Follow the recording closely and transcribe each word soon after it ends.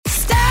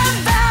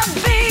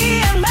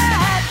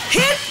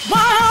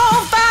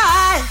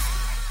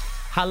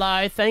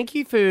Hello, thank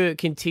you for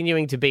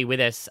continuing to be with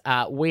us.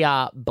 We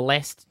are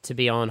blessed to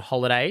be on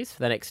holidays for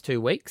the next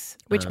 2 weeks.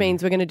 Which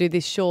means we're going to do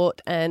this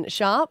short and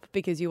sharp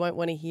because you won't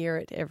want to hear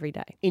it every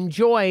day.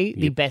 Enjoy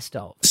the best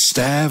of.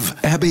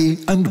 Stav, Abby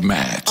and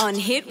Matt. On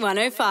Hit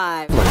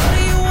 105. What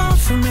do you want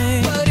from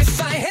me? But if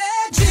I had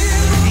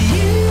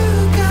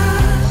you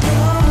got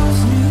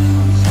those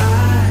new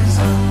eyes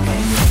on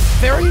me.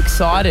 Very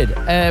excited.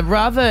 A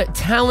rather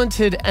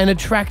talented and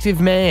attractive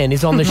man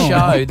is on the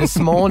show this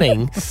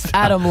morning.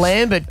 Adam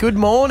Lambert, good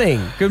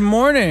morning. Good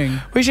morning.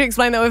 We should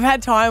explain that we've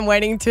had time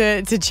waiting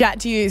to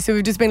chat to you, so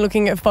we've just been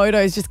looking at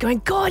photos, just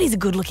going, God, he's a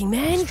good-looking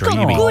man. He's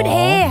got good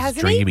hair,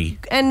 hasn't he?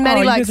 And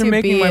Maddie likes you guys are your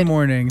making beard. my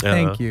morning.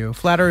 Thank you.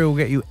 Flattery will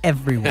get you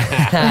everywhere.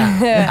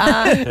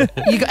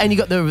 You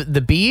got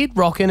the beard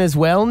rocking as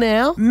well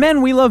now.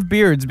 Men, we love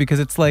beards because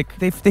it's like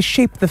they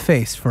shape the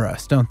face for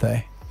us, don't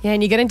they? Yeah,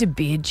 and you get into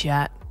beard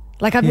chat.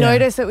 Like, I've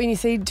noticed that when you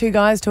see two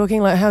guys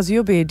talking, like, how's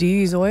your beard? Do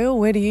you use oil?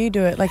 Where do you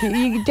do it? Like,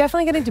 you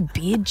definitely get into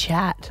beard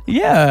chat.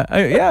 Yeah,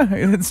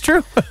 it's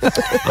true.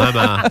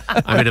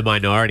 I'm in a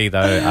minority though,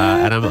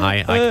 Adam.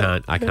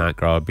 I can't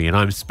grow a beard.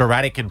 I'm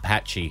sporadic and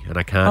patchy, and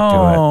I can't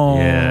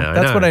do it. Yeah,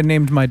 that's what I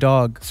named my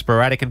dog.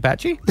 Sporadic and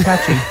patchy.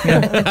 Patchy.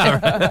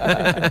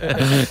 Yeah.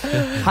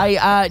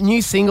 Hey,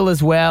 new single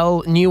as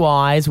well, New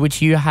Eyes,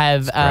 which you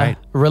have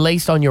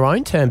released on your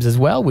own terms as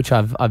well, which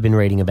I've been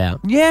reading about.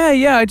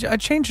 Yeah. I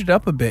changed it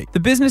up a bit. The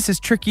business is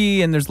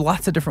tricky and there's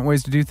lots of different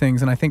ways to do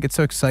things, and I think it's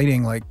so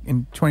exciting. Like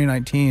in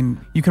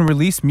 2019, you can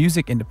release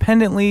music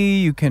independently,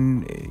 you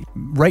can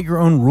write your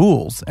own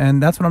rules,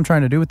 and that's what I'm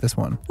trying to do with this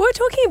one. We were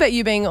talking about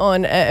you being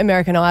on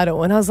American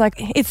Idol, and I was like,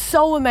 it's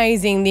so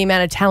amazing the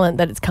amount of talent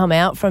that it's come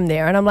out from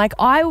there. And I'm like,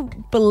 I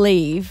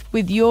believe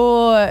with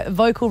your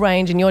vocal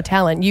range and your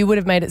talent, you would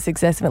have made it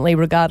successfully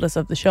regardless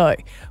of the show.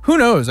 Who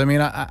knows? I mean,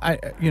 I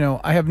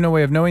have no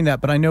way of knowing that,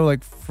 but I know,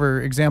 like,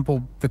 for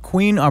example, the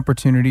Queen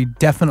opportunity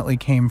definitely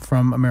came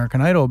from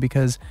American Idol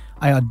because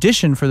I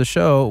auditioned for the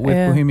show with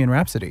Bohemian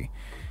Rhapsody,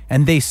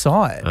 and they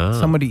saw it.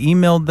 Somebody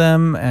emailed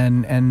them,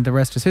 and the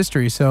rest is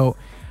history. So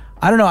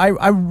I don't know.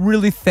 I'm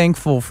really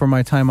thankful for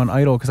my time on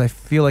Idol because I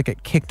feel like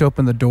it kicked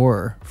open the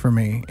door for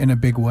me in a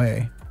big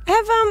way.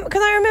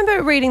 Because I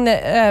remember reading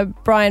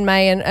that Brian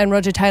May and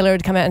Roger Taylor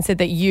had come out and said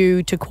that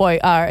you, to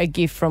quote, are a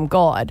gift from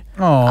God.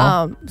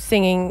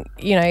 Singing,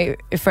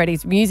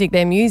 Freddie's music,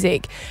 their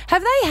music.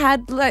 Have they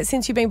had, like,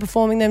 since you've been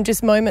performing them,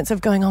 just moments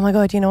of going, oh my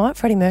God, you know what?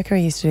 Freddie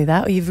Mercury used to do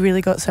that, or you've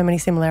really got so many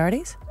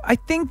similarities? I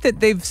think that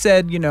they've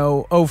said,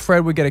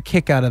 Fred would get a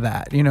kick out of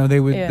that.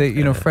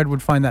 Fred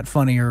would find that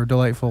funny or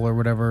delightful or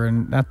whatever,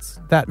 and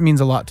that means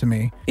a lot to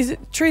me. Is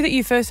it true that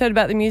you first heard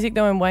about the music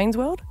though in Wayne's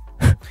World?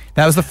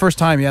 That was the first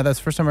time. Yeah, that's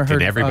the first time I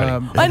heard. Everybody.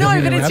 I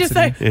know, but it's just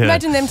like,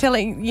 imagine them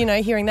telling,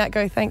 hearing that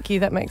go, thank you,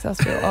 that makes us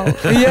feel old.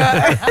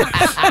 Yeah.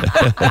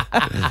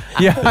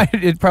 Yeah,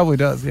 it probably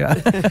does,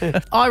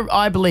 yeah.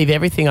 I believe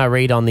everything I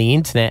read on the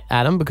internet,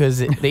 Adam, because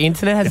the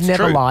internet has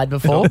never lied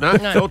before. No,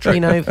 it's all true.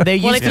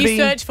 If you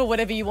search for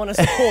whatever you want to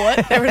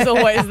support, there is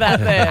always that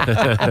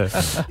there.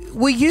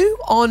 Were you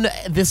on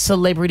the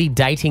celebrity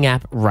dating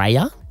app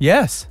Raya?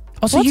 Yes.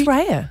 Oh, so What's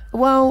Raya?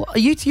 Well,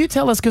 you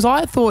tell us, because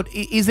I thought,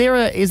 is there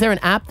an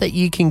app that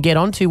you can get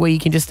onto where you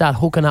can just start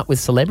hooking up with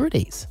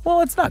celebrities?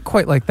 Well, it's not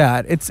quite like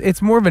that. It's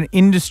more of an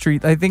industry.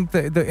 I think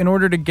in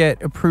order to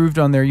get approved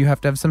on there, you have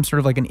to have some sort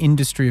of like an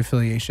industry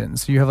affiliation.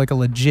 So you have like a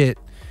legit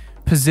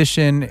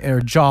position or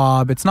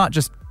job. It's not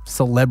just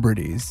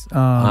celebrities.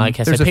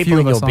 Okay, there's so a people few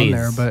in of us your on biz.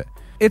 there, but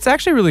it's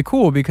actually really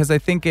cool because I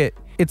think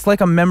it's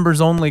like a members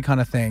only kind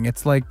of thing.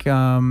 It's like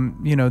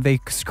they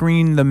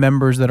screen the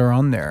members that are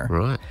on there.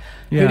 Right.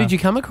 Yeah. Who did you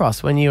come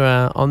across when you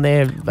were on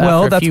there?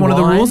 Well, that's one of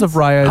the rules of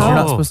Raya is you're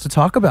not Oh. supposed to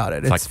talk about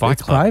it. It's like Fight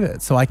Club.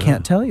 private, so I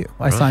can't tell you.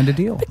 I signed a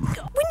deal. Wouldn't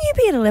you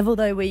be at a level,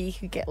 though, where you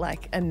could get,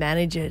 like, a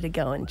manager to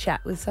go and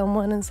chat with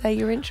someone and say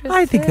you're interested?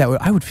 I think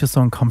I would feel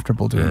so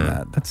uncomfortable doing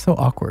that. That's so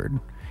awkward.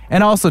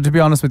 And also, to be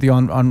honest with you,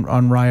 on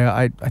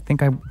Raya, I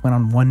think I went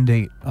on one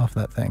date off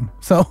that thing.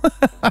 So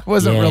I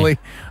wasn't really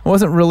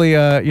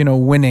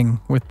winning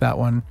with that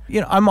one.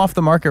 I'm off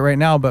the market right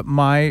now, but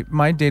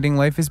my dating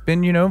life has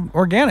been,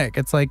 organic.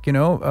 It's like,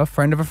 a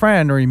friend of a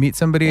friend, or you meet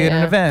somebody at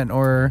an event,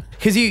 or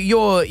Because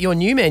your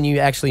new man, you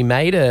actually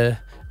made a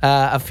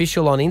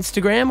official on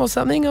Instagram or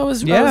something. I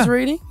was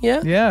reading.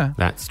 yeah.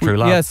 That's true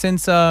love. Yeah,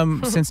 since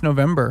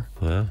November.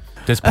 Yeah.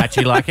 Does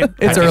Patchy like it? It's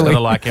Patchy's early.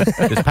 gonna like it.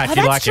 Does Patchy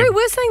That's like true. it?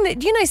 We're saying that,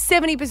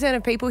 70%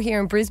 of people here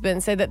in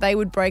Brisbane say that they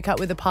would break up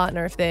with a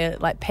partner if their,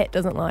 like, pet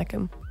doesn't like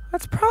them.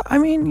 That's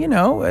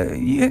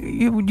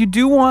you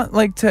do want,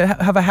 like, to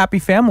have a happy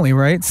family,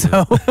 right?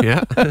 So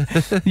Yeah.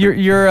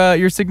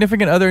 your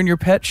significant other and your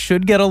pet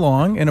should get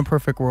along in a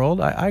perfect world.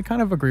 I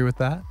kind of agree with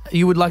that.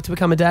 You would like to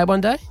become a dad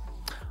one day?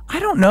 I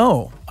don't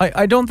know.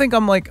 I don't think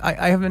I'm like,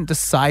 I haven't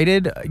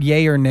decided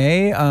yay or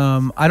nay.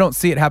 I don't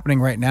see it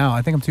happening right now.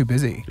 I think I'm too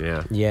busy.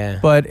 Yeah. Yeah.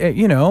 But,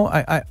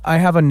 I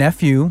have a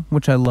nephew,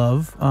 which I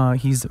love.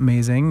 He's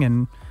amazing,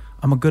 and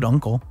I'm a good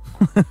uncle.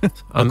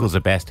 Uncle's the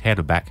best. Hand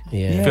him back.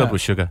 Yeah. Filled with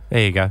sugar.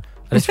 There you go.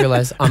 I just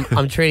realised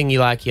I'm treating you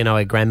like,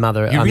 a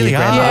grandmother. You I'm really your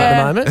are. grandma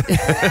Yeah. at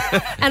the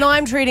moment. And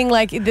I'm treating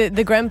like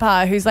the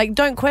grandpa who's like,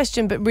 don't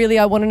question, but really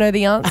I want to know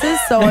the answers.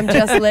 So I'm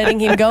just letting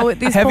him go at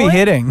this Heavy point.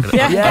 hitting.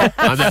 Yeah.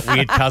 I'm that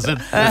weird cousin.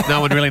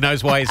 No one really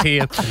knows why he's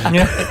here.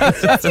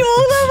 It's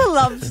all of a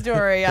love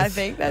story, I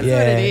think. That's what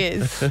it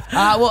is.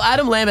 Well,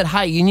 Adam Lambert,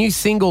 hey, your new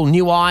single,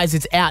 New Eyes,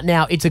 it's out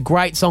now. It's a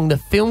great song. The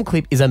film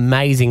clip is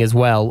amazing as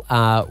well.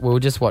 We were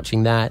just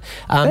watching that.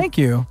 Thank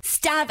you.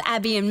 Stav,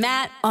 Abby and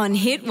Matt on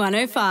Hit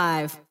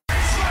 105.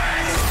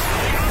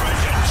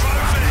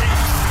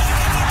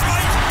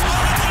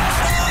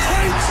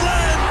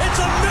 It's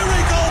a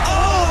miracle!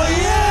 Oh,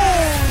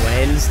 yeah!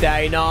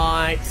 Wednesday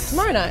night.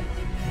 Tomorrow night.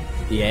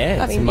 Yeah,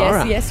 I mean,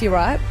 tomorrow. yes, you're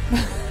right.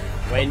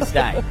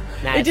 Wednesday.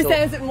 Nah, It just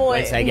sounds more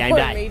Wednesday game more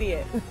day.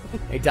 immediate.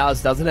 It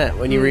does, doesn't it?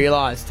 When you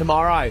realise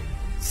tomorrow,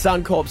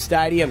 Suncorp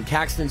Stadium,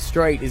 Caxton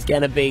Street is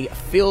going to be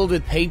filled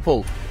with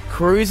people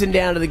cruising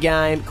down to the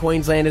game.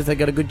 Queenslanders have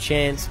got a good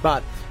chance,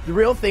 but the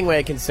real thing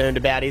we're concerned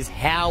about is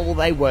how will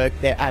they work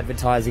their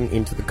advertising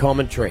into the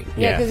commentary.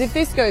 Yeah, because if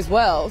this goes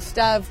well,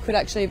 Stav could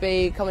actually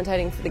be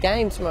commentating for the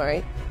game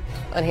tomorrow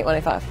on Hit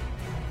 105.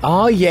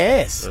 Oh,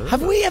 yes.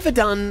 Have we ever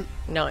done...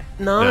 No.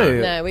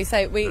 No. We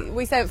say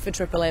it for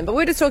Triple M, but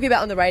we're just talking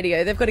about on the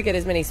radio. They've got to get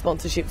as many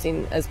sponsorships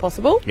in as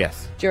possible.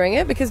 Yes. During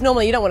it, because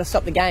normally you don't want to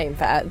stop the game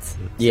for ads. So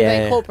Yeah.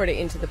 they incorporate it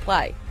into the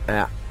play.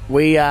 So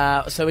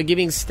we're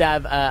giving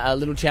Stav a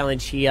little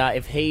challenge here.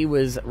 If he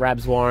was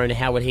Rabs Warren,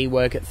 how would he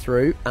work it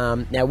through?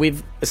 Now,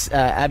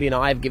 Abby and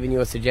I have given you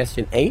a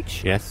suggestion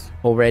each. Yes.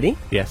 Already.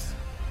 Yes.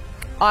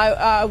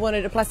 I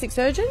wanted a plastic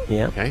surgeon.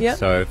 Yeah. Okay. Yep.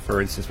 So,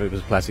 for instance, if it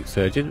was a plastic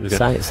surgeon, it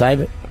was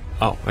Save it.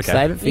 oh, okay.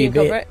 Save it for You your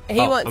bit. incorporate.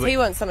 He Oh,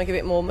 wants something a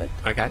bit more.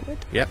 Okay.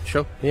 Yep.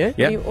 Sure. Yeah?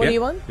 Yep. What do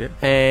you want?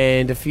 Yep.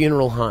 And a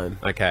funeral home.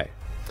 Okay.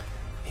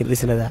 Hey,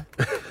 listen to that.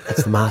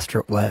 That's the master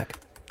at work.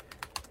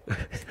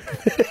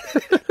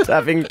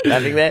 tapping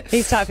there.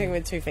 He's typing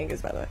with 2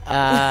 fingers, by the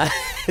way.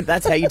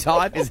 That's how you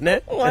type, isn't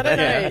it? I don't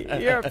know.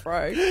 You're a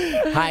pro.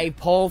 Hey,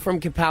 Paul from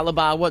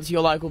Capalaba, what's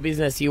your local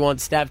business you want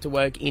Stav to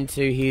work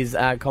into his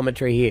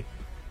commentary here?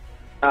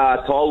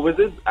 Tile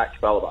Wizard at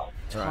Capalaba.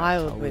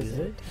 Tile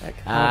Wizard.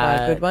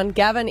 Okay. Good one.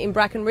 Gavin in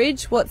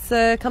Brackenridge. What's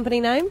the company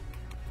name?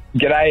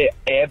 G'day,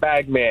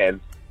 Airbag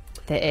Man.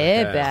 The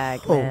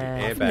Airbag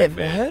Man. I've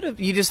never heard of...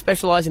 You just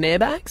specialise in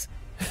airbags?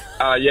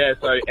 Yeah,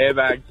 so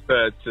airbags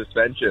for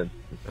suspension.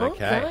 Okay.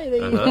 there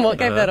you go. What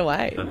gave that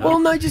away? Well,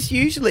 no, just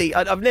usually.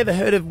 I've never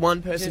heard of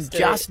one person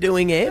just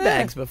doing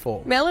airbags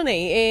before.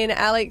 Melanie in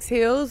Alex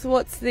Hills.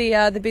 What's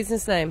the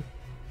business name?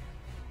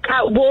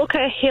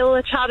 Walker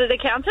Hill, Chartered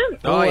Accountant.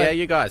 Oh, yeah,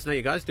 you guys. No,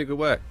 you guys do good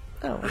work.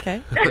 Oh,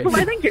 okay.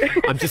 Why, thank you.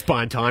 I'm just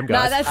buying time, No,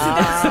 guys.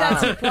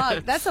 that's a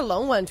plug. That's a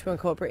long one to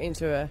incorporate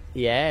into a.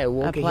 Yeah,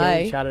 Walker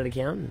play. Hill Chartered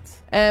Accountants.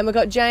 And we've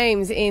got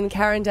James in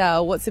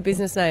Carindale. What's the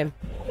business name?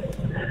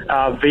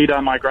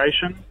 Visa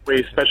Migration.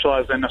 We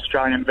specialise in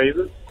Australian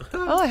visas.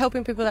 Oh,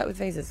 helping people out with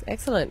visas.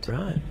 Excellent.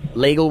 Right.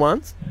 Legal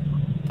ones?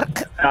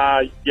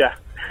 Yeah.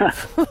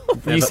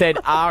 You said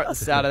R at the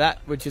start of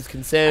that, which is I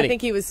concerning.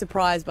 think he was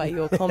surprised by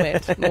your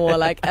comment. More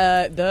like,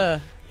 duh.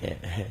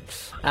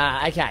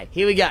 Okay,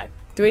 here we go.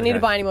 Do we need to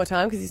buy any more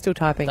time? Because he's still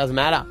typing. Doesn't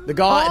matter. The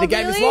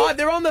game is really? live.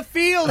 They're on the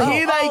field.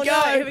 Here they go.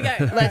 no, here we go.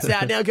 Let's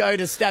now go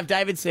to Stav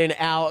Davidson,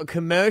 our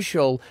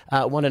commercial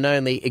one and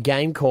only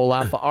game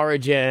caller for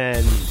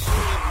Origin.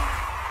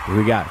 Here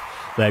we go.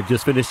 They've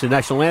just finished the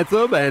national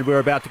anthem and we're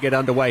about to get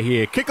underway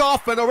here. Kick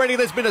off, and already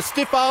there's been a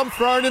stiff arm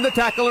thrown in the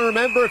tackle. And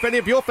remember, if any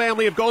of your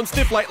family have gone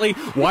stiff lately,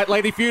 White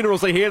Lady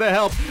Funerals are here to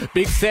help.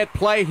 Big set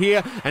play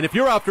here, and if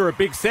you're after a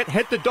big set,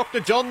 head to Dr.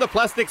 John the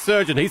Plastic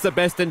Surgeon. He's the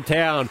best in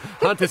town.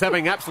 Hunt is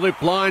having absolute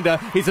blinder.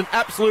 He's an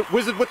absolute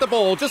wizard with the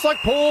ball, just like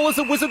Paul is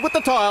a wizard with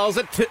the tiles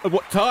at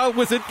Tile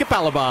Wizard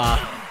Capalaba.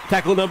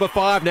 Tackle number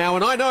 5 now,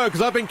 and I know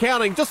because I've been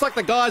counting, just like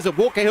the guys at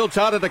Walker Hill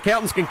Chartered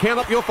Accountants can count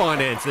up your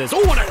finances.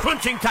 Oh, what a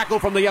crunching tackle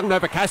from the young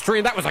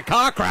Novocastrian. That was a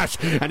car crash.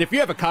 And if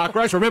you have a car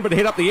crash, remember to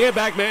hit up the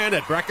Airbag Man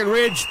at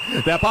Brackenridge.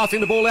 They're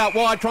passing the ball out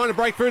wide, trying to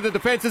break through the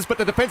defences, but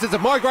the defences are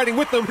migrating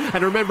with them.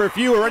 And remember, if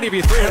you or any of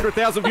your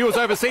 300,000 viewers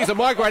overseas are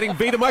migrating,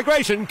 Vita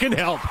Migration can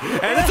help.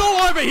 And it's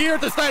all over here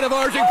at the State of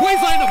Origin.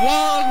 Queensland have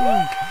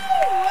won.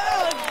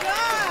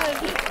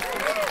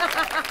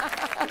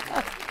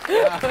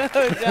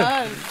 Well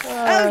done.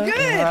 That was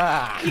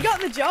good. You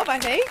got the job, I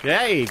think.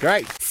 Yay,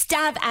 great.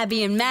 Stav,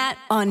 Abby and Matt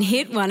on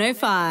Hit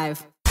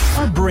 105.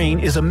 Our brain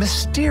is a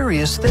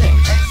mysterious thing.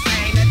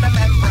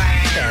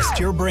 Test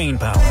your brain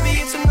power.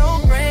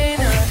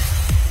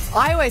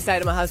 I always say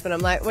to my husband,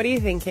 I'm like, what are you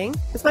thinking?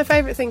 It's my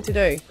favourite thing to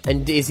do.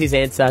 And is his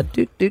answer...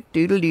 No,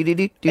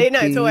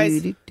 it's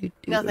always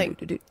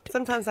nothing.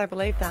 Sometimes I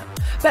believe that.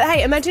 But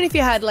hey, imagine if you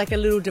had like a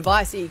little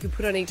device that you could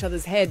put on each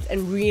other's heads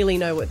and really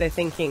know what they're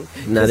thinking.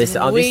 No,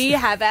 we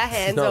have our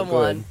hands on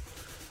one.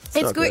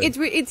 It's good.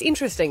 good. It's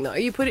interesting though.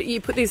 You put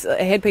these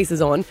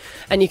headpieces on,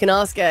 and you can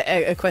ask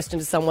a question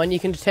to someone. You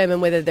can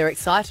determine whether they're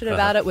excited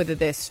about it, whether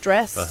they're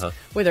stressed,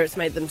 whether it's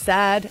made them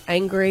sad,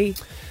 angry.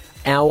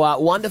 Our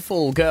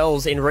wonderful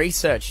girls in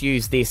research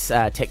use this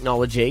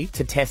technology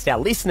to test our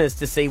listeners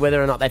to see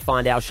whether or not they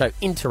find our show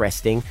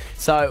interesting.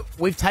 So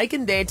we've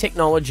taken their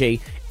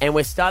technology and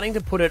we're starting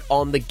to put it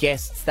on the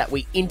guests that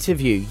we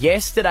interview.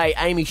 Yesterday,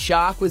 Amy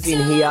Shark was in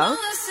here.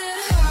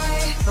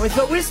 And we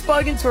thought we've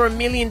spoken to her a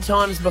million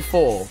times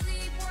before.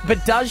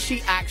 But does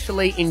she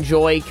actually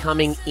enjoy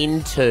coming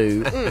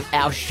into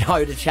our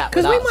show to chat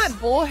with us? Because we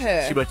might bore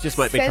her. She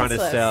might be trying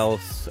to sell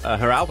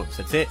her albums.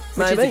 That's it.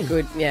 Which is a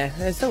good,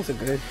 her songs are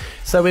good.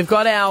 So we've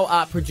got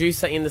our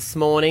producer in this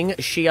morning,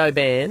 Shio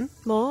Ban.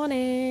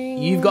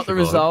 Morning. You've got the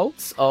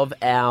results of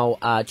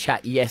our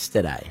chat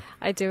yesterday.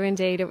 I do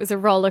indeed. It was a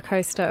roller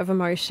coaster of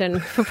emotion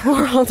for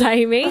poor old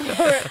Amy.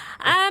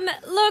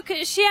 Look,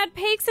 she had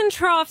peaks and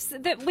troughs.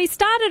 We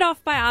started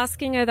off by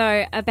asking her,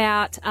 though,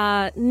 about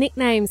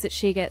nicknames that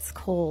she gets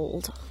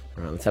called.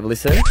 All right, let's have a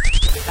listen.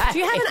 Do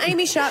you have an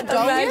Amy Shark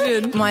doll?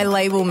 Imagine. My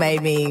label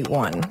made me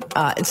one.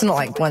 It's not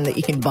like one that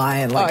you can buy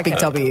in Big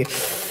W.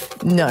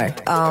 No,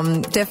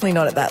 definitely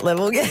not at that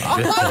level.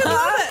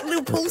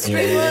 Little pull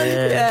string one.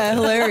 Yeah,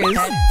 hilarious.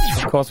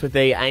 Of course, with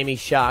the Amy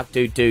Shark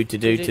do,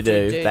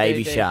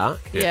 baby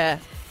shark. Yeah.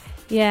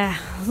 Yeah.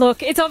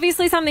 Look, it's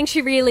obviously something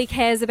she really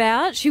cares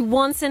about. She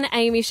wants an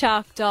Amy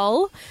Shark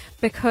doll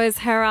because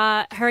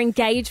her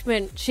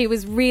engagement, she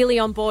was really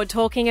on board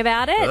talking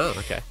about it. Oh,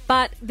 okay.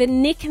 But the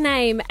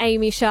nickname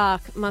Amy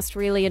Shark must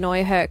really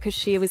annoy her because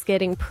she was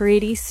getting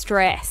pretty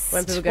stressed.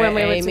 When people go,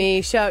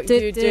 Amy Shark,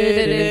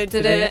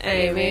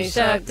 Amy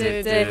Shark,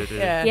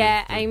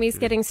 Yeah, Amy's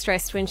getting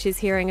stressed when she's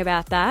hearing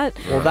about that.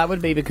 Well, that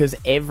would be because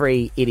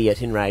every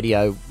idiot in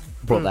radio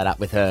brought that up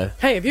with her.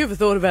 Hey, have you ever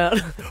thought about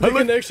the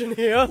connection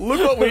here?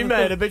 Look what we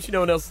made. I bet you no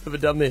one else has ever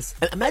done this.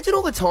 And imagine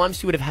all the times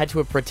she would have had to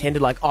have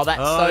pretended like, oh,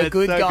 that's so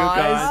good,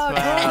 guys.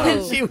 And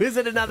then she was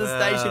at another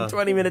station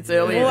 20 minutes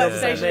earlier. What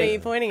station are you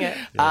pointing at?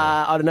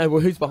 I don't know. Well,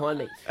 who's behind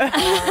me?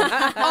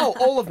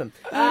 All of them.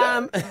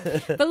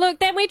 But look,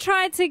 then we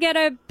tried to get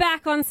her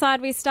back on side.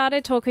 We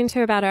started talking to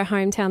her about her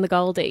hometown, the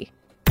Goldie.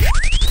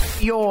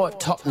 Your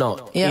top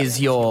knot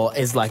is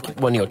like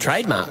one of your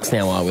trademarks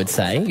now, I would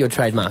say. Your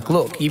trademark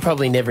look. You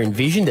probably never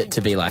envisioned it to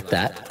be like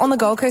that. On the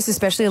Gold Coast,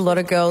 especially, a lot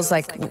of girls,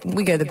 like,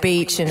 we go to the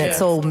beach and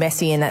it's all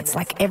messy and that's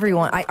like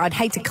everyone. I'd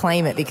hate to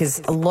claim it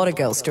because a lot of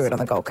girls do it on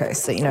the Gold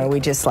Coast. So,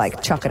 we just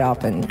like chuck it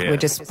up and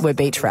we're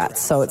beach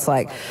rats. So it's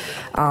like,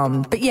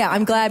 but yeah,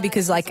 I'm glad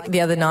because like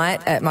the other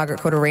night at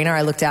Margaret Court Arena,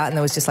 I looked out and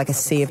there was just like a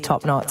sea of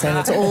top knots and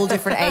it's all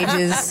different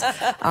ages.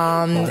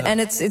 And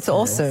it's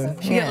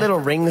awesome. You get little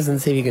rings and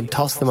see if you can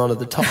toss them onto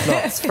the top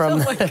knots from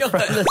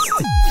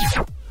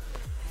the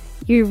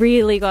You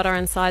really got her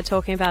inside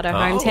talking about her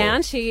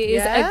hometown. She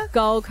is a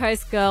Gold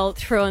Coast girl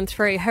through and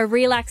through. Her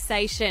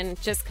relaxation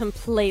just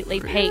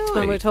completely peaked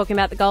when we were talking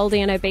about the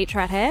Goldie and her beach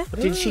rat hair.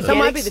 Did she That get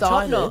might be the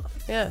top excited? knot.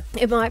 Yeah.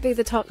 It might be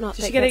the top knot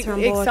Did that she get gets her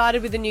on board.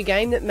 excited with the new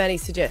game that Maddie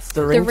suggests?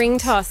 The ring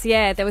toss,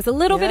 yeah. There was a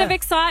little bit of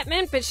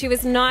excitement, but she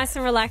was nice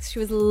and relaxed. She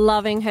was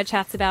loving her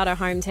chats about her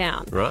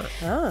hometown. Right.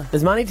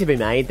 There's money to be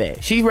made there.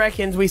 She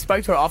reckons, we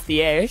spoke to her off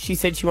the air, she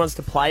said she wants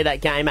to play that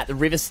game at the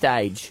River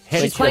Stage.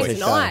 She's playing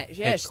tonight.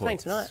 Yeah, she's playing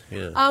tonight.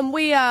 Yeah.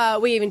 We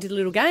even did a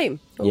little game.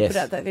 We'll put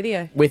out that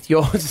video. With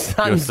your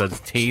son's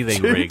teething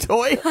ring.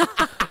 toy.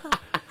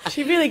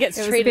 She really gets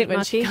It was a treated bit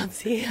when she much. comes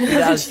here. She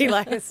does. She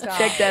likes her stuff.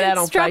 Check that out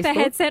on Strap Facebook. a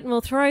headset and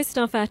we'll throw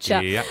stuff at you.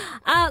 Yep.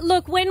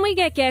 Look, when we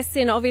get guests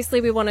in, obviously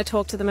we want to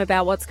talk to them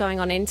about what's going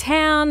on in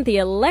town. The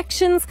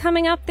election's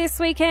coming up this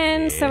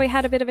weekend, so we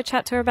had a bit of a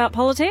chat to her about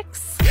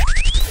politics.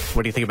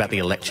 What do you think about the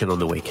election on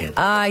the weekend?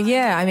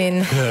 Yeah, I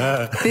mean,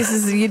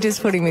 you're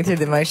just putting me through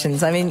the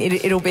motions. I mean,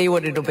 it'll be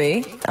what it'll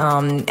be.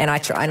 And I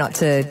try not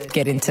to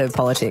get into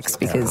politics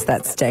because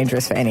that's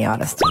dangerous for any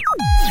artist.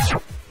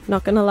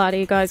 Not going to lie to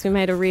you guys, we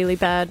made a really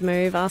bad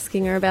move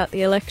asking her about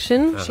the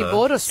election. She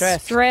bored or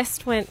stressed?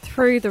 Stressed, went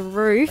through the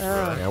roof.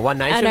 Yeah, One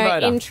Nation And her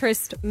voter.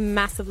 interest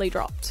massively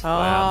dropped.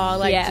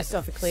 Just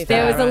off a cliff.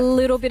 There was a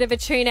little bit of a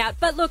tune out.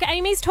 But look,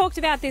 Amy's talked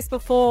about this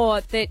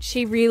before, that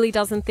she really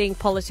doesn't think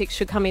politics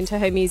should come into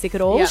her music at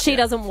all. Yeah. She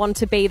doesn't want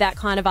to be that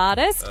kind of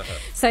artist.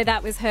 So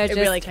that was her It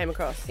really came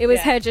across. It was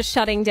her just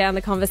shutting down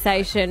the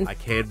conversation. I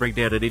can bring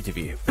down an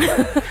interview.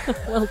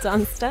 Well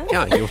done, Stav.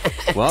 Yeah, you're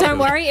welcome. Don't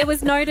worry, it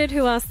was noted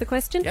who asked the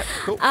question. Yep,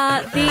 cool.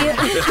 All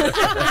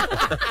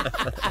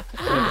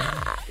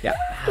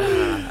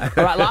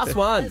right, last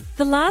one.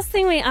 The last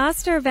thing we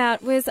asked her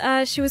about was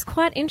she was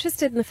quite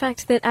interested in the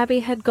fact that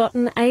Abby had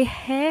gotten a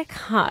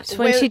haircut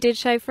when she did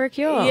Shave for a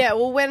Cure. Yeah,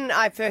 well, when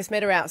I first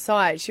met her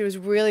outside, she was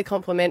really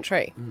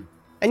complimentary.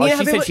 And Oh, you know she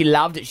how said people- she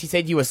loved it. She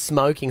said you were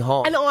smoking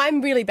hot. And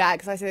I'm really bad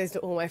because I say this to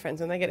all my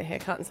friends when they get a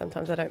haircut, and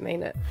sometimes I don't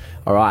mean it.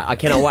 All right, I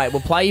cannot wait.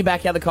 We'll play you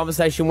back how the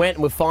conversation went,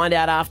 and we'll find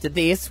out after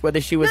this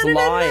whether she was No.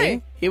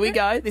 lying. Here we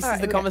go. This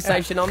is the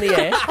conversation on the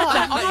air.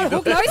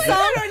 Calm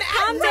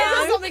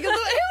down.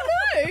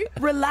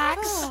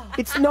 Relax.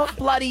 It's not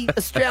bloody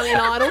Australian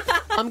Idol.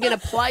 I'm going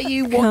to play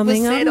you what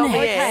Coming was said on on the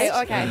next.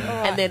 air. Okay. All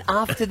right. And then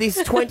after this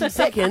 20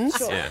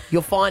 seconds,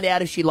 you'll find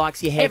out if she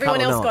likes your haircut Everyone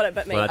or else not. got it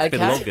but me. Well, it's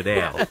been longer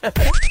now.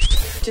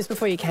 Just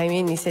before you came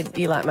in, you said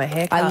you like my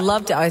haircut. I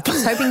loved it. I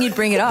was hoping you'd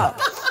bring it up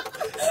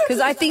Because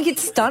I think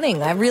it's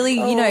stunning. I really,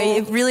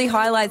 it really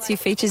highlights your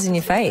features in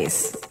your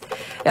face.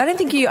 I don't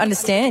think you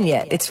understand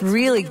yet. It's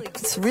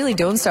really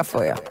doing stuff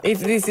for you.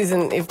 If this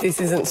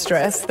isn't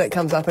stress that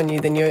comes up on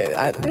you, then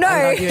I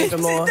love you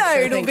even more. No, So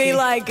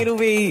it'll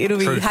be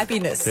Truth.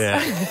 happiness. Yeah.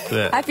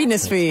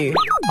 Happiness for you.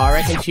 I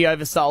reckon she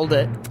oversold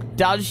it.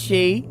 Does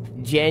she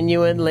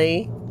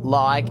genuinely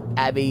like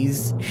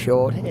Abby's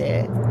short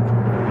hair?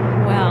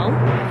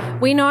 Well,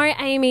 we know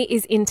Amy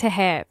is into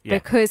hair Yeah.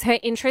 because her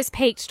interest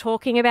peaked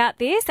talking about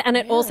this, and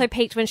it also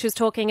peaked when she was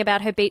talking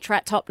about her beach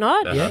rat top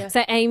knot. Yeah.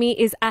 So Amy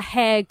is a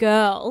hair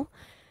girl.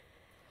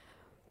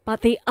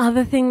 But the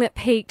other thing that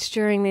peaked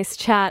during this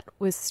chat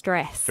was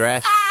stress.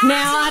 Stress.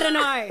 Now, I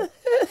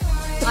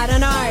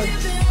don't know.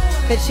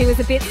 But she was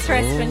a bit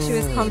stressed when she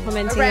was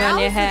complimenting you on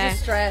your hair.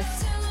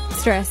 Stressed.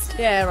 Stressed.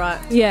 Yeah, right.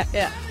 Yeah.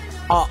 Yeah.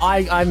 Oh,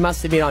 I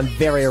must admit I'm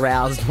very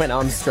aroused when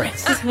I'm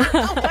stressed. I'm gonna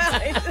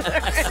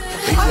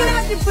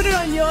have to put it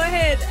on your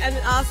head and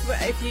ask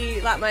if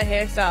you like my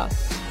hairstyle.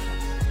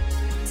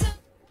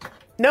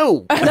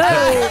 No.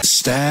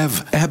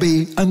 Stav,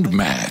 Abby, and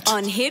Matt.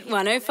 On Hit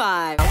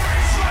 105.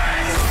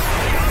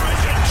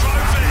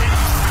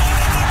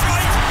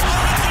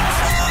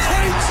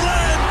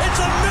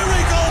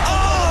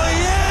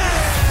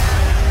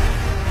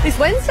 This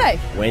Wednesday,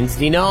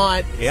 Wednesday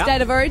night. Yeah.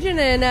 State of Origin,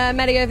 and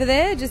Maddie over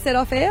there just said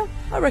off air.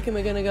 I reckon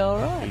we're going to go all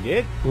right. He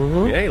did.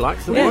 Mm-hmm. Yeah, he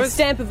likes the Yeah, boys.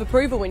 stamp of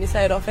approval when you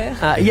say it off air.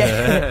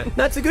 Yeah.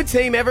 No, it's a good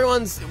team.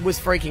 Everyone was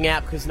freaking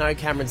out because no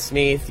Cameron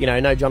Smith,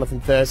 no Jonathan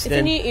Thurston. It's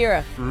a new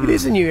era. It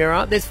is a new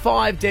era. There's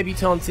 5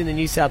 debutants in the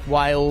New South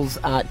Wales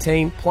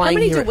team playing How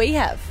many here do at- we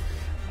have?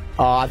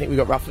 Oh, I think we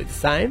got roughly the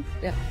same.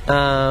 Yeah.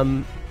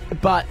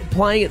 But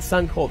playing at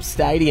Suncorp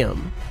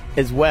Stadium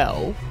as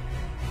well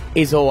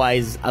is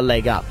always a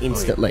leg up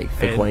instantly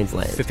for And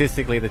Queensland.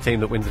 Statistically, the team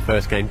that wins the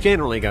first game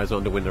generally goes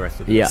on to win the rest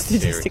of the Yeah.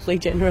 series. Statistically,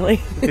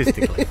 generally.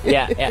 Statistically.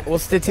 Yeah. Well,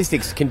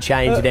 statistics can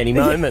change at any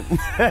moment.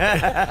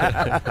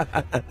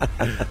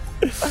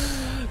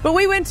 But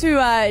we went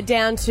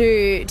down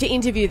to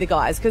interview the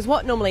guys, because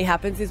what normally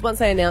happens is once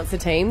they announce the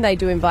team, they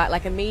do invite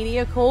like a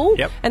media call.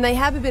 Yep. And they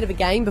have a bit of a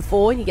game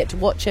before, and you get to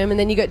watch them, and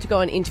then you get to go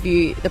and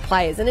interview the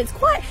players. And it's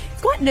quite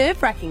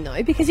nerve-wracking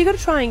though, because you've got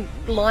to try and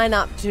line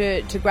up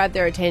to grab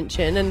their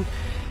attention. And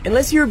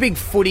Unless you're a big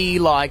footy,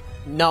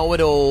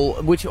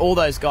 know-it-all, which all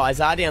those guys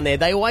are down there,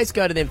 they always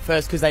go to them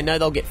first because they know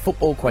they'll get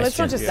football well, questions. it's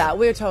not just that.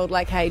 We were told,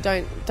 hey,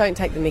 don't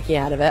take the mickey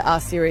out of it.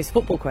 Ask serious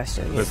football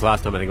questions. Because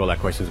last time I think all that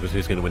questions was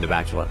who's going to win the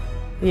Bachelor.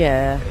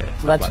 Yeah.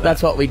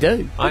 That's what we do.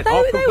 they were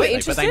Completely, but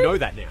interested. they know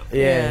that now.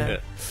 Yeah.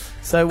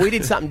 So we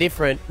did something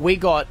different. We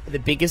got the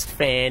biggest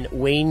fan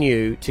we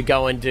knew to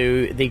go and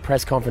do the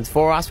press conference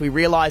for us. We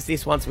realised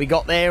this once we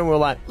got there, and we were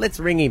like, let's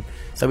ring him.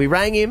 So we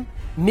rang him.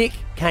 Nick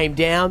came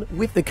down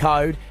with the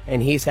code,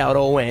 and here's how it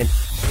all went.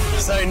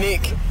 So,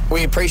 Nick,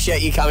 we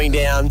appreciate you coming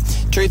down.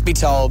 Truth be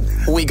told,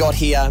 we got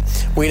here,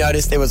 we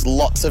noticed there was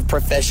lots of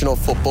professional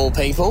football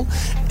people,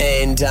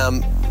 and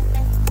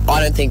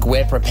I don't think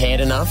we're prepared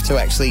enough to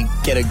actually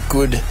get a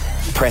good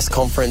press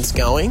conference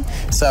going.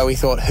 So we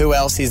thought, who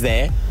else is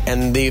there?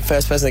 And the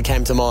first person that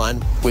came to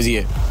mind was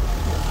you.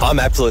 I'm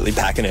absolutely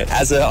packing it.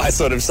 As I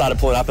sort of started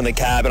pulling up in the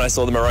cab and I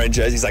saw the maroon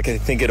jerseys, I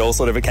think it all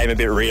sort of became a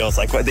bit real. It's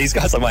like, well, these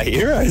guys are my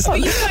heroes.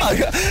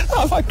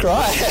 If I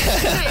cry.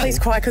 Please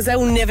cry, because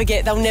they'll never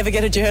get a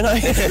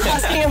journo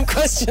asking them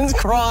questions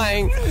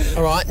crying.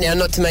 All right, now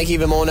not to make you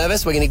even more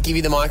nervous, we're going to give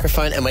you the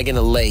microphone and we're going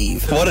to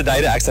leave. What a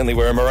day to accidentally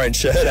wear a maroon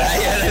shirt.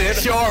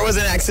 Sure it was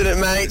an accident,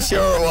 mate. Sure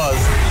it was.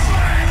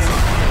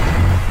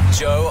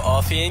 Joe,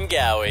 Offie and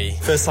Gowie.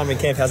 First time in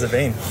camp, how's it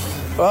been?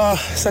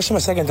 It's actually my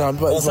second time,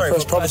 but it's my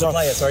first proper time.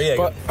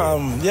 But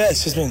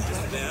it's just been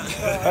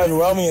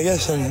overwhelming, I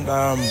guess, and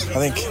I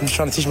think I'm just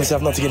trying to teach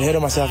myself not to get ahead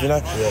of myself, Yeah,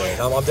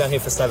 I'm down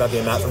here for Stav, Abby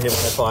and Matt from Hit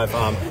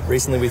 105.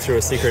 Recently we threw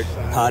a secret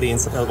party in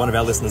one of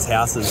our listeners'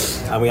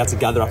 houses, and we had to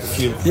gather up a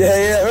few...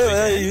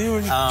 You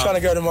were trying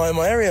to go to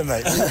my area,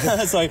 mate.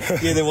 So,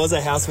 there was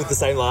a house with the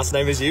same last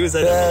name as you, is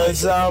that... Yeah,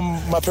 it's,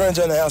 my parents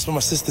own the house, but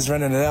my sister's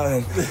renting it out,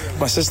 and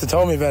my sister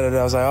told me about it.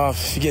 I was like,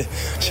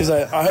 she was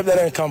like, I hope they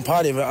don't come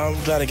party, but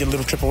I'm glad to get a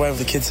little trip away with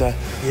the kids, so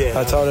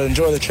I told her,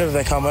 enjoy the trip if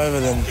they come over,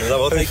 then...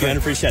 Well, thank you, man,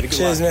 appreciate it. Good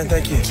Cheers, luck. man,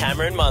 thank you.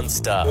 Cameron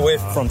Munster. We're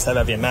from Stav,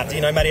 Abby and Matt. Do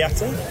you know Matty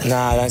Acton?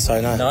 Nah, I don't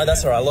say no. No,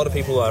 that's all right. A lot of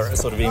people are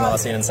sort of email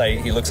us in and say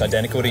he looks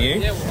identical to you.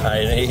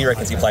 He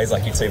reckons he plays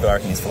like you too, but I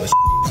reckon he's full of shit.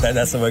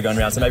 That's the word going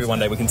around, so maybe one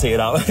day we can tee it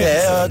up. Tee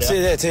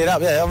it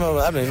up, yeah. I'm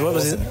what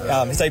was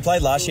it? So he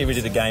played last year, we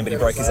did a game, but he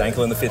broke his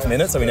ankle in the 5th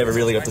minute, so we never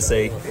really got to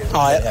see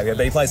how he goes.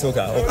 But he plays hooker,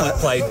 or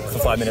played for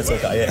 5 minutes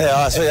hooker,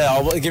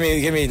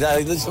 Give me,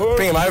 let's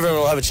bring him over and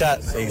we'll have a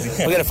chat.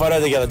 We'll get a photo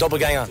together,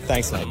 doppelganger.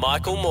 Thanks, mate.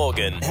 Michael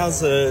Morgan.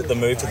 How's the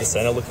move to the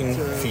centre looking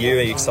for you?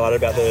 Are you excited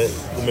about the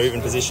move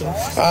in position?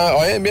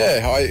 I am,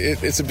 yeah.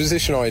 It's a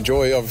position I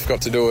enjoy. I've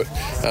got to do it.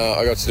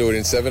 I got to do it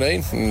in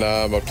 17, and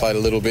I played a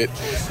little bit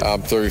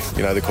through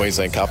the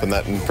Queensland Cup and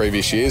that in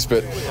previous years.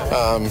 But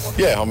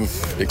yeah, I'm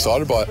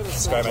excited by it.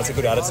 It's great, mate. It's a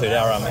good attitude.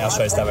 Our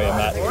show, Stav and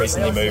Matt,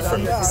 recently moved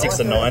from 6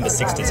 to 9 to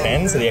 6 to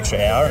 10, so the extra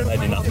hour, and they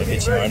did nothing but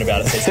bitch and moan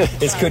about it. So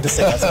it's good to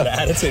see that sort of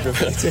attitude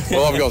reflected.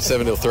 Well, I've gone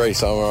 7 till 3,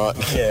 so I'm all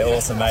right. Yeah,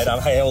 awesome, mate.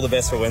 Hey, all the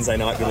best for Wednesday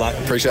night. Good luck.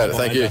 Appreciate it.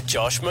 Thank you.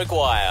 Josh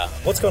McGuire.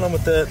 What's going on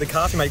with the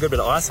calf? You mate, got a bit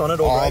of ice on it?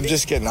 Or I'm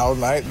just getting old,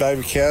 mate.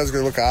 Baby cows, got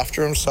to look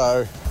after them.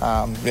 So,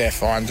 yeah,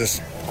 fine.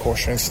 Just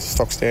caution,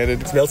 stock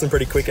standard. It's melting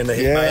pretty quick in the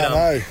heat, yeah, mate. I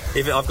know.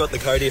 If I've got the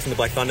code here from the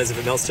Black Thunders. If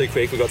it melts too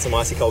quick, we've got some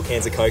icy cold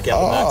cans of Coke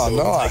out the back, so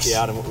we'll nice. take you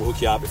out and we'll hook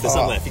you up. If there's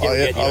something left, if you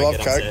get I love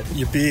Coke. upset.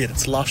 Your beard,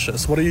 it's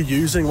luscious. What are you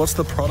using? What's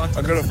the product?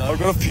 I've got a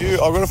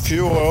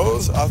few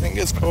oils. I think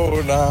it's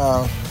called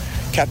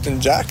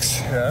Captain Jack's.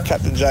 Yeah.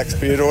 Captain Jack's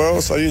beard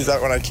oil. So I use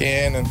that when I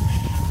can, and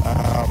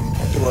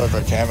do whatever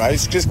I can, mate.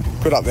 It's just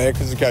good up there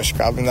because you go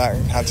scrubbing that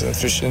and hunting and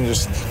fishing,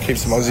 just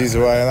keeps the Aussies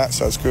away and that,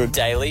 so it's good.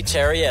 Daily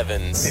Cherry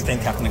Evans. You've been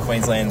captain of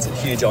Queensland's a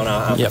huge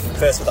honour. Yep.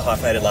 First with the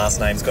hyphenated last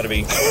name's got to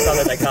be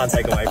something they can't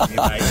take away from you,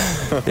 mate.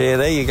 Yeah,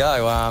 there you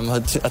go.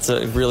 That's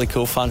a really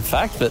cool fun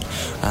fact, but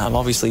I'm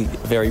obviously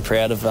very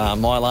proud of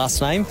my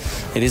last name.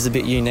 It is a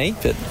bit unique,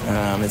 but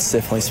it's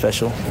definitely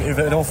special. If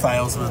it all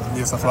fails with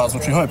New South Wales,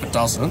 which we hope it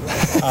doesn't,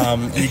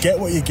 you get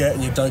what you get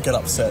and you don't get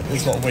upset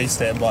is what we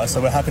stand by,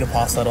 so we're happy to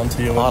pass that on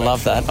to you. I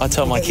love that. I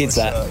tell my kids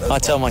that.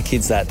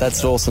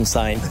 That's awesome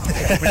saying.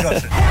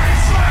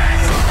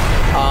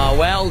 Oh,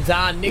 well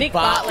done, Nick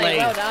Bartley.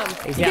 Well done.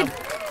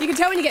 You can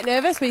tell when you get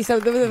nervous when you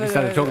started talking a bit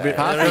fast. Love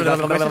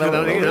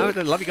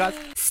you guys.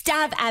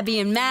 Stav, Abby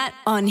and Matt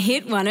on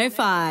Hit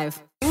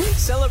 105.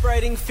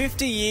 Celebrating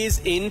 50 years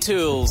in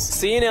tools.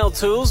 C&L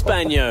Tools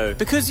Banyo.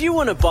 Because you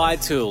want to buy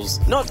tools,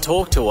 not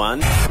talk to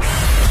one.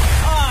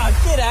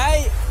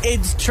 G'day,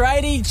 it's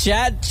Tradie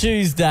Chat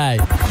Tuesday.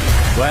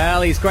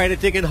 Well, he's great at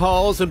digging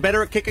holes and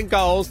better at kicking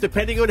goals.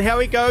 Depending on how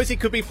he goes, he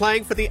could be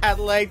playing for the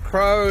Adelaide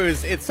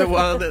Crows. It's the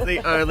one,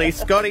 the only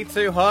Scotty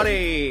Too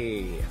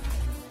Hottie.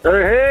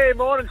 Hey,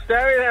 morning,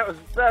 Stavy.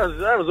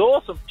 That was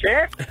awesome,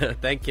 champ.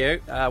 Thank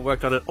you.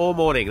 Worked on it all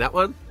morning, that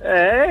one.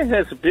 Hey,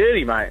 that's a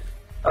beauty, mate.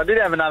 I did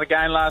have another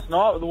game last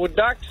night with the Wood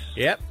Ducks.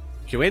 Yep.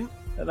 Did you win?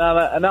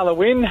 Another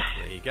win.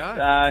 There you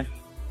go.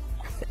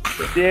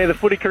 Yeah, the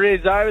footy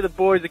career's over. The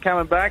boys are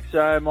coming back,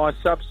 so my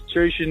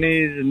substitution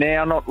is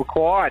now not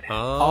required.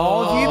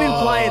 Oh, you've been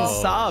playing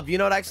sub. You're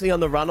not actually on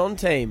the run-on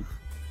team.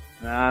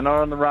 No,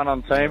 not on the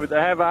run-on team, but they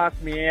have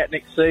asked me out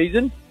next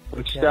season,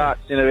 which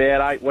starts in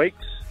about 8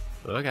 weeks.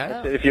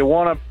 Okay. So if you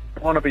want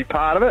to be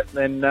part of it,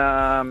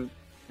 then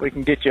we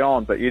can get you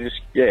on. But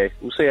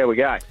we'll see how we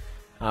go.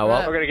 Oh, well.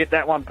 I've got to get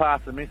that one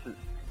past the missus.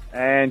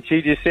 And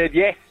she just said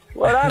yes.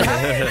 Well done,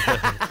 mate.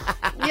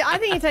 Yeah, I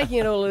think you're taking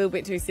it all a little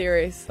bit too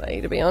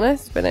seriously, to be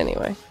honest. But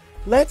anyway,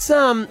 let's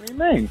What do you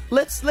mean?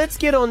 let's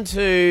get on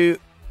to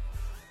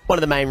one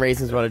of the main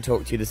reasons I want to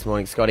talk to you this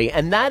morning, Scotty,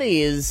 and that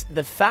is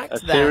the fact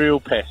that serial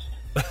pest.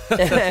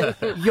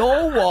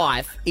 your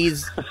wife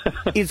is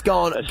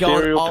gone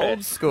serial old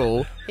pest.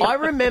 school. I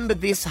remember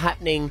this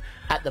happening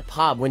at the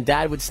pub when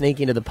Dad would sneak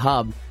into the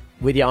pub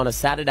with you on a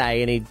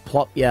Saturday and he'd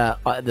plop you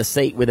at the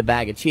seat with a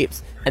bag of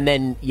chips, and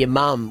then your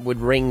mum would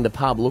ring the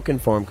pub looking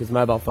for him because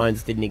mobile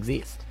phones didn't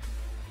exist.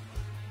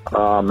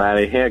 Oh,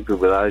 Matty, how good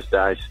were those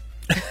days?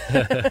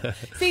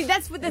 see,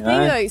 that's the thing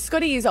though.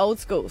 Scotty is old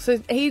school,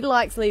 so he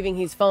likes leaving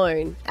his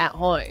phone at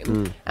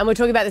home. And we're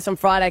talking about this on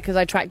Friday because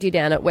I tracked you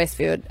down at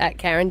Westfield at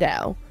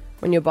Carindale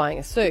when you're buying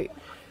a suit.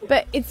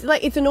 But it's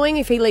annoying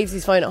if he leaves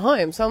his phone at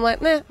home. So I'm like,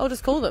 nah, I'll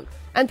just call them.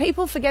 And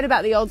people forget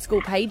about the old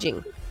school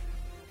paging.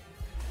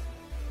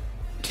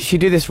 Does she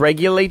do this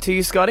regularly to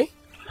you, Scotty?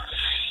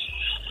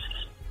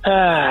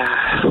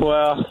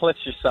 Well,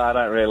 let's just say I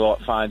don't really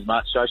like phones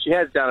much. So she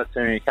has done it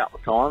to me a couple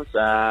of times.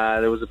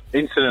 There was an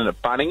incident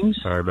at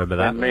Bunnings. I remember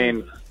that. And me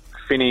and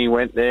Finney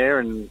went there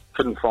and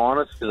couldn't find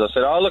us because I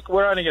said, oh, look,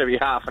 we're only going to be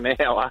half an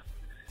hour.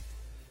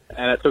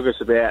 And it took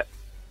us about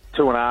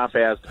 2.5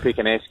 hours to pick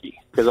an esky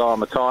because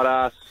I'm a tight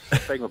ass,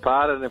 beg my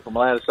pardon if I'm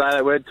allowed to say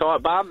that word,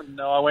 tight bum.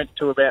 And I went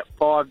to about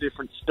 5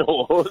 different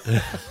stores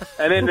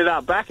and ended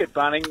up back at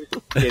Bunnings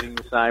getting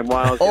the same way.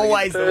 I was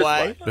Always the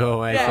way.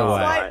 Always the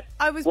way.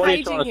 I was what are you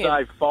paging trying to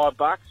him. save?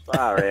 $5?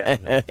 Far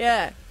out.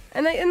 Yeah.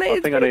 And they I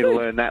think I need to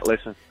learn that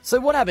lesson. So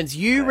what happens?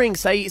 You ring,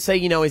 say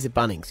you know he's at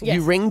Bunnings. Yes.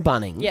 You ring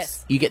Bunnings.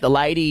 Yes. You get the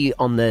lady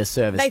on the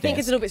service They desk. think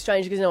it's a little bit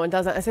strange because no one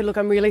does that. I said, look,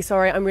 I'm really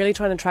sorry. I'm really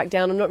trying to track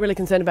down. I'm not really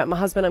concerned about my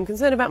husband. I'm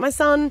concerned about my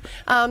son.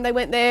 They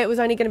went there. It was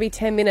only going to be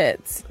 10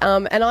 minutes.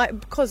 And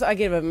because I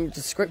give them a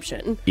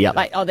description, Yep.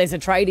 like, oh, there's a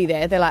tradie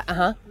there. They're like,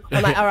 uh-huh.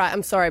 I'm like, all right,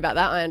 I'm sorry about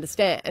that. I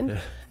understand.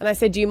 And I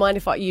said, do you mind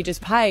if you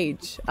just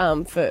page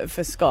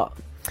for Scott?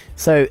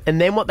 So,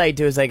 and then what they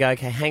do is they go,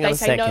 okay, hang on They a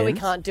say, second. no, we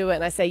can't do it.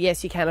 And I say,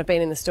 yes, you can. I've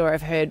been in the store.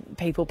 I've heard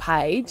people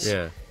page.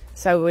 Yeah.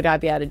 So would I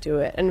be able to do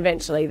it? And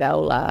eventually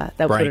they'll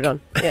put Break. it on.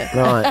 Yeah.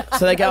 Right.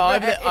 So they go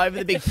over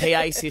the big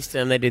PA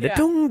system. They do the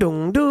dung,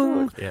 dung,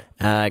 dung.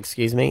 Yeah.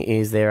 Excuse me,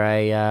 is there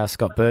a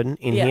Scott Burden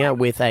in here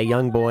with a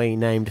young boy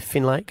named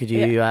Finlay? Could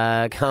you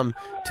come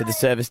to the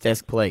service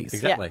desk, please?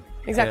 Exactly.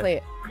 Yeah, exactly.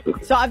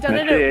 So I've done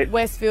it at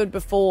Westfield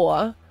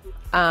before.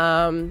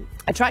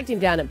 I tracked him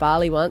down at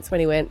Bali once when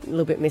he went a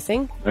little bit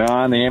missing.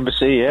 In the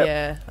embassy, yeah.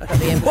 Yeah, I got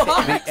the embassy.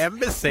 The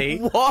embassy?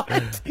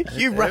 What?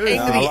 You rang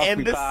I the lost my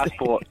embassy?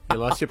 passport. You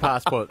lost your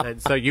passport.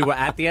 And so you were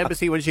at the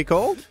embassy when she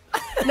called?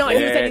 No, he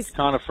was at It's his...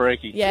 kind of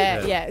freaky.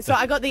 Yeah. So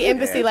I got the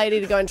embassy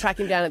lady to go and track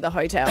him down at the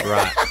hotel.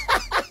 Right.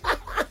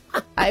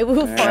 I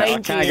will I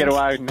find can't you. get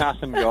away with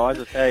nothing, guys,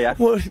 I tell you.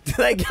 Well,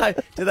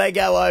 do they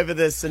go over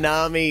the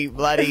tsunami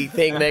bloody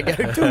thing? They go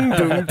doom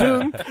doom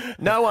doom.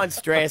 No one's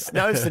stressed.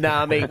 No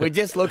tsunami. We're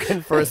just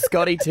looking for a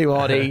Scotty too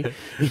hottie.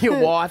 Your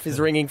wife is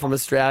ringing from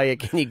Australia.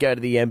 Can you go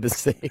to the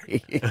embassy?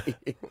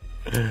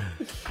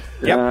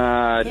 You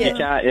can't,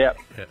 yep.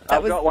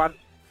 I've got one.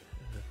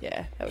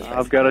 Yeah, that was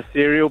I've got a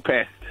serial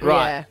pest.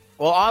 Right. Yeah.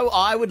 Well,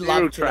 I would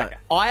Serial love to know. tracker.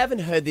 I haven't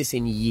heard this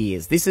in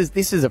years. This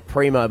is a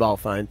pre-mobile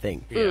phone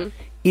thing.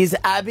 Is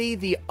Abby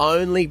the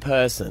only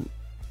person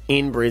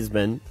in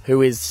Brisbane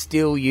who is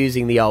still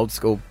using the old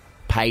school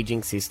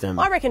paging system?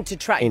 I reckon to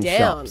track in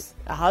down shops?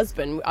 a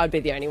husband, I'd be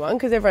the only one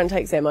because everyone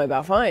takes their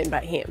mobile phone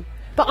but him.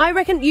 But I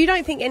reckon you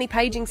don't think any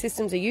paging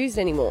systems are used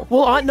anymore.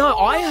 Well,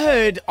 I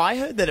heard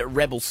that at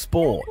Rebel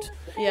Sport,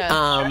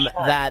 Yeah.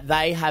 that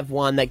they have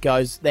one that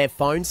goes. Their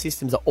phone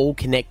systems are all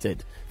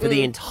connected for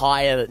the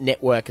entire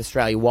network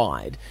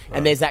Australia-wide,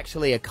 and there's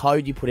actually a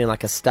code you put in,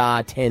 like a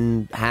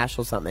 *10#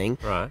 or something,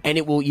 Right. and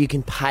you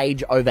can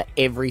page over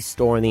every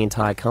store in the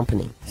entire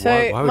company. So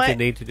Why would you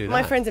need to do that?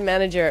 My friend's a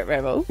manager at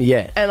Rebel.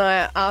 Yeah. And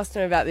I asked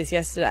him about this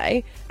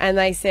yesterday, and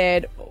they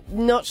said,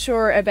 not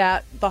sure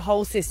about the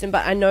whole system,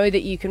 but I know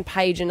that you can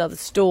page another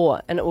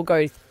store and it will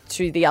go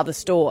to the other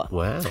store.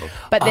 Wow.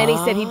 But then he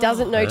said he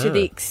doesn't know to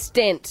the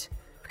extent,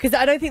 because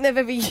I don't think they've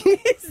ever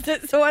used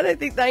it, so I don't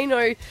think they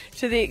know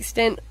to the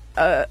extent.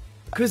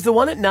 Because the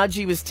one at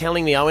Nudgy was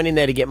telling me, I went in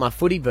there to get my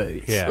footy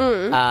boots.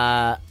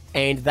 Yeah.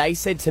 And they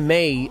said to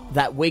me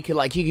that we could,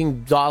 like, you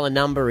can dial a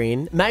number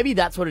in. Maybe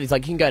that's what it is.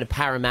 Like, you can go to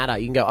Parramatta.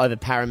 You can go over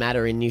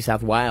Parramatta in New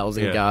South Wales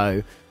and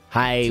go,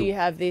 hey, Do you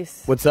have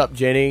this? what's up,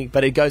 Jenny?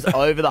 But it goes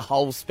over the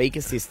whole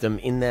speaker system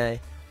in there.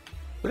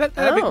 Would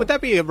that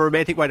be a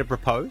romantic way to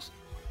propose?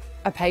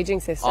 A paging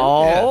system.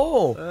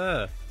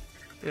 Oh.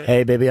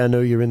 Hey, baby, I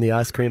know you're in the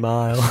ice cream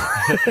aisle.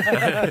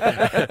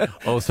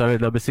 Also,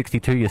 number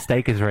 62, your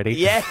steak is ready.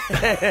 Yeah.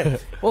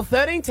 Well,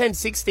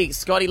 131060,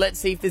 Scotty, let's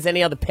see if there's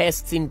any other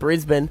pests in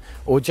Brisbane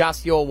or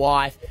just your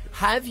wife.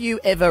 Have you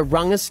ever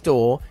rung a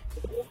store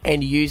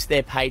and used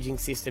their paging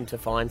system to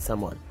find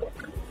someone?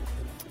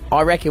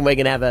 I reckon we're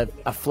going to have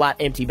a flat,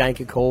 empty bank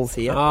of calls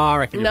here. Oh, I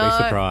reckon you'll be No,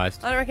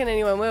 surprised. I don't reckon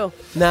anyone will.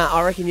 Nah,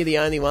 I reckon you're the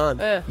only one.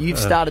 You've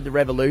started the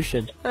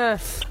revolution.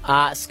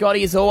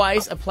 Scotty, as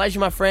always, a pleasure,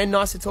 my friend.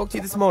 Nice to talk to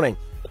you this morning.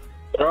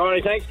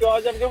 Alrighty, thanks,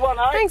 guys. Have a good one,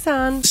 eh? Thanks,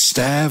 hon.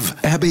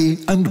 Stav, Abby,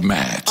 and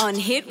Matt. On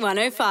Hit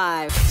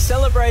 105.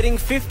 Celebrating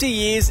 50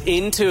 years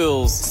in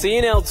tools.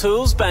 C&L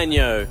Tools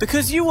Banyo.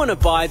 Because you want to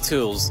buy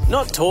tools,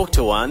 not talk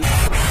to one.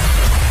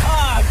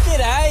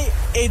 G'day,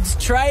 it's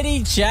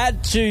Tradie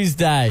Chat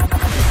Tuesday.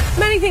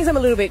 Matty thinks I'm a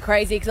little bit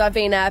crazy because I've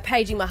been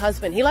paging my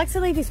husband. He likes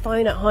to leave his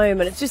phone at home,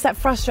 and it's just that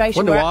frustration.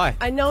 Wonder where why.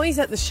 I know he's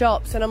at the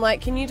shops, and I'm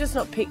like, can you just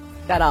not pick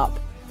that up?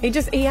 He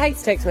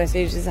hates text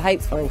messages,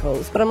 hates phone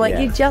calls. But I'm like,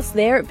 you're just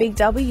there at Big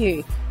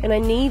W, and I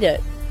need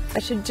it. I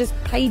should just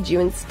page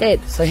you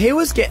instead. So he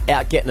was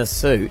out getting a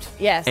suit.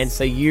 Yes. And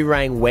so you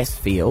rang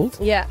Westfield.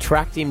 Yeah.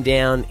 Tracked him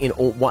down in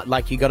all,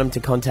 you got him to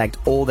contact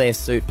all their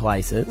suit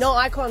places. No,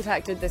 I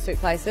contacted the suit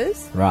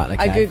places. Right,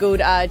 okay. I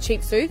Googled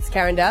cheap suits,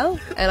 Carindale,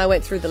 and I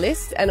went through the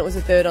list, and it was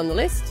the third on the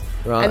list.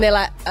 Right. And they're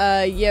like,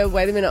 yeah,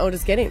 wait a minute, I'll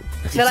just get him.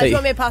 They're like, So do you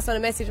want me to pass on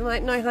a message? I'm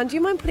like, no, hon, do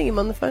you mind putting him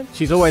on the phone?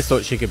 She's always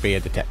thought she could be a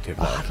detective.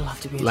 Though. I'd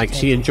love to be a Like,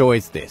 detective. she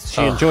enjoys this.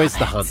 She enjoys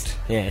the hunt.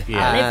 Yeah.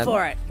 I live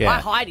for it. yeah. I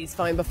hide his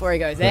phone before he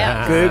goes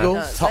out. Google,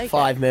 No, top take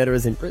 5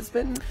 murderers in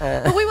Brisbane.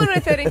 But we want to know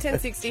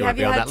 131060. Sure, Have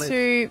be you on had that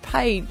to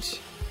page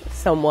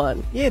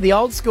someone? Yeah, the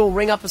old school,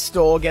 ring up a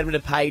store, get them to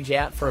page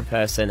out for a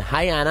person.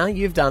 Hey, Anna,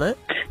 you've done it.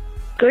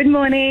 Good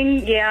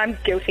morning. Yeah, I'm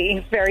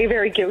guilty. Very,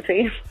 very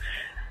guilty.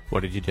 What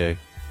did you do?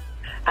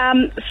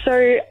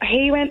 So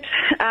he went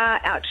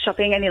out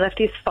shopping and he left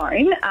his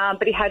phone,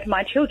 but he had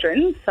my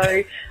children.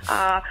 So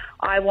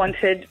I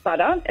wanted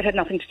butter. It had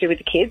nothing to do with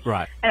the kids.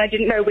 Right. And I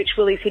didn't know which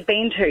Woolies he'd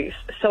been to.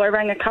 So I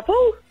rang a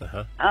couple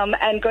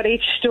and got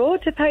each store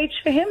to page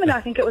for him. And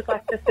I think it was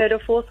like the third or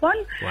fourth one.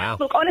 Wow.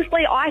 Look,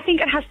 honestly, I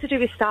think it has to do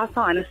with star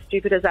sign, as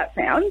stupid as that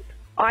sounds.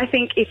 I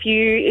think if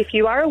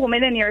you are a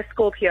woman and you're a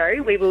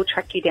Scorpio, we will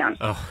track you down.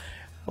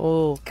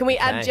 Oh, can we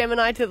add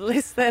Gemini to the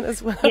list then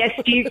as well? Yes,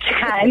 you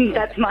can.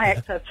 That's my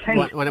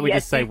ex-husband. Why don't we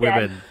just say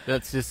women?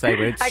 Let's just say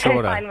we're I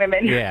shorter. can find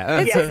women.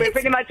 Yeah. Yeah, we're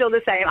pretty much all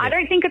the same. I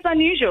don't think it's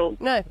unusual.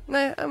 No,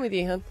 I'm with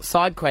you, hon.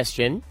 Side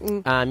question.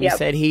 You Yep.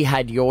 said he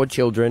had your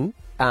children.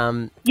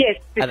 Yes,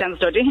 this sounds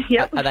dodgy.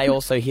 Yep. Are they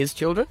also his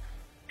children?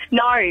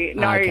 No.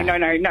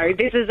 Okay. No.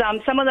 This is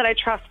someone that I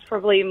trust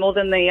probably more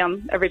than the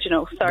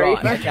original. So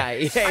Right,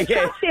 okay. I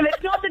trust him.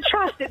 It's not the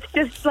trust. It's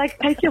just like,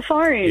 take your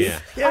phone.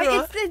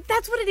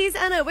 That's what it is,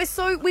 Anna.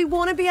 We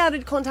want to be able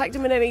to contact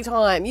him at any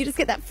time. You just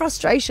get that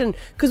frustration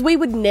because we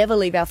would never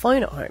leave our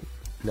phone at home.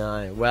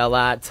 No.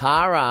 Well,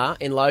 Tara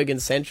in Logan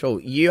Central,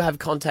 you have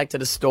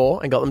contacted a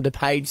store and got them to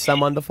page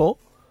someone before?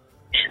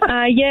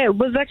 Yeah, it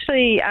was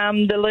actually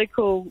the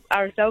local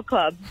RSL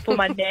club for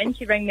my nan.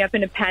 She rang me up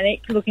in a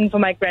panic looking for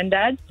my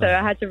granddad, so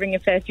I had to ring a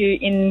fair few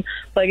in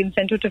Logan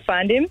Central to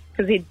find him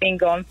because he'd been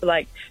gone for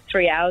like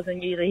 3 hours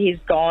and usually he's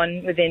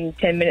gone within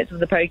 10 minutes of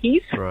the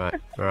pokies.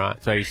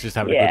 Right. So he's just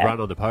having a good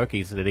run on the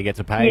pokies and then he gets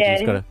a page. Yeah.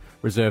 He's got to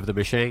reserve the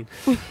machine.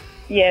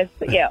 Yes,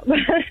 yeah.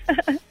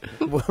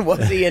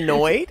 Was he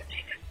annoyed?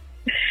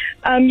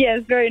 Yeah,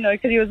 it's very annoyed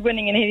because he was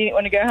winning and he didn't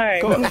want to go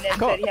home. And then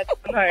said he had to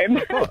come home.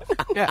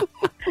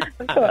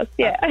 Of course,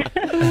 yeah.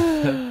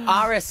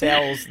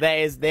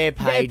 RSLs, their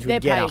page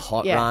would get a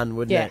hot run,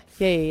 wouldn't it?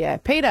 Yeah.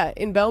 Peter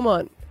in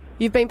Belmont,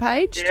 you've been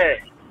paged?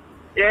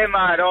 Yeah,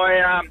 mate.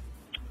 I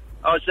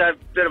was a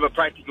bit of a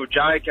practical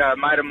joke. A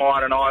mate of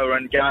mine and I were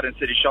in Garden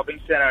City Shopping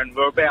Centre and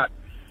we were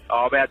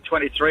about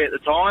 23 at the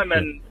time,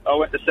 and I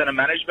went to centre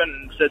management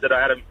and said that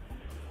I had a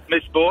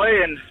Miss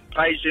Boy and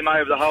paged him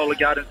over the whole of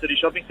Garden City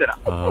Shopping Centre.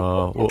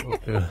 Oh,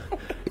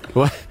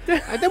 what?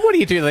 And then what do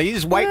you do? You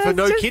just wait for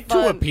no kid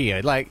to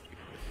appear, like.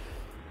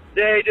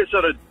 Yeah, he just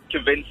sort of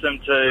convinced them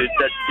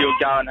that you'll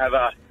go and have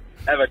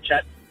a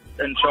chat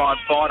and try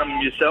and find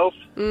them yourself.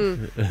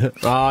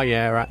 Oh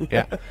yeah, right,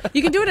 yeah.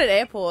 You can do it at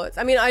airports.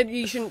 I mean,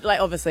 you shouldn't, like,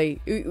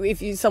 obviously,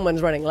 if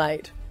someone's running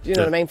late, do you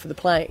know what I mean, for the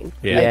plane,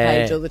 they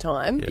page all the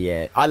time.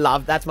 Yeah, I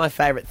love, that's my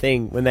favourite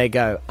thing, when they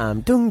go,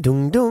 dung,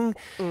 dung, dung,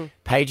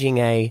 paging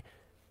a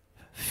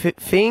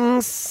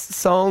thing,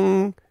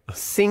 song,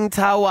 sing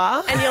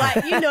tawa. And you're like,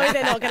 you know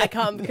they're not going to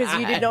come because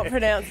you did not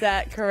pronounce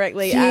that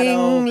correctly at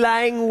all. Jing,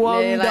 lang,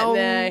 wong, Yeah, like, dong.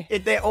 no.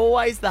 They're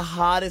always the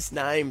hardest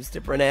names to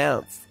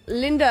pronounce.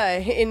 Linda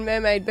in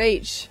Mermaid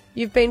Beach,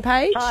 you've been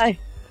paged? Hi.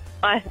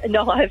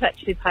 I've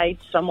actually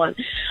paged someone.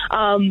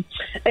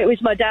 It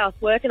was my day off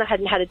work and I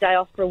hadn't had a day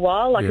off for a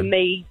while, like a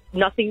me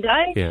nothing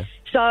day. Yeah.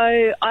 So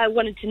I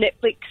wanted to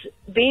Netflix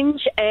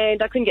binge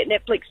and I couldn't get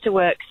Netflix to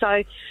work.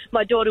 So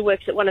my daughter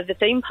works at one of the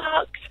theme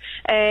parks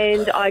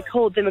and I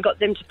called them and got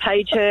them to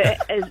page her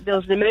as there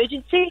was an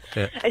emergency.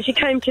 Yeah. And she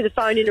came to the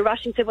phone in a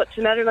rush and said, "What's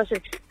the matter?" And I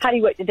said, "How do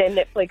you work the damn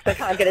Netflix? I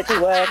can't get it to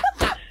work."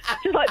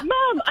 She's like,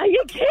 "Mum, are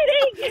you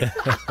kidding?"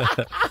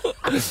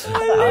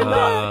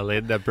 Oh,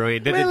 Linda,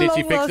 brilliant. Did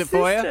she fix it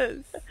for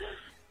you?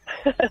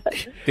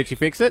 Did she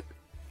fix it?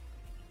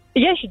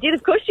 Yeah, she did.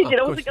 Of course she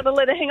did. I wasn't going to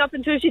let her hang up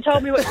until she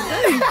told me what to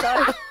do.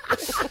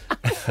 So.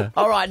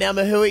 All right, now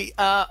Mahui,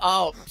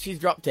 she's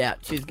dropped out.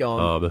 She's gone.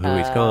 Oh,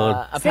 Mahui's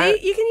gone. See,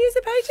 you can use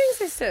the paging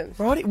system.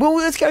 Right. Well,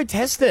 let's go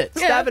test it.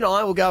 Yeah. Stav and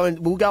I will go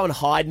and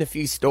hide in a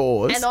few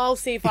stores. And I'll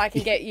see if I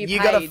can get you You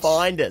paged. got to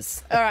find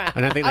us. All right. I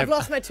don't think I've they've-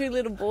 lost my 2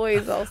 little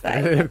boys, I'll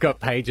say. They've got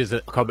pages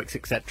at comics,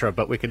 etc.,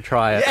 but we can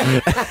try it.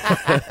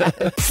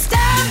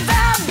 Stand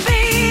by,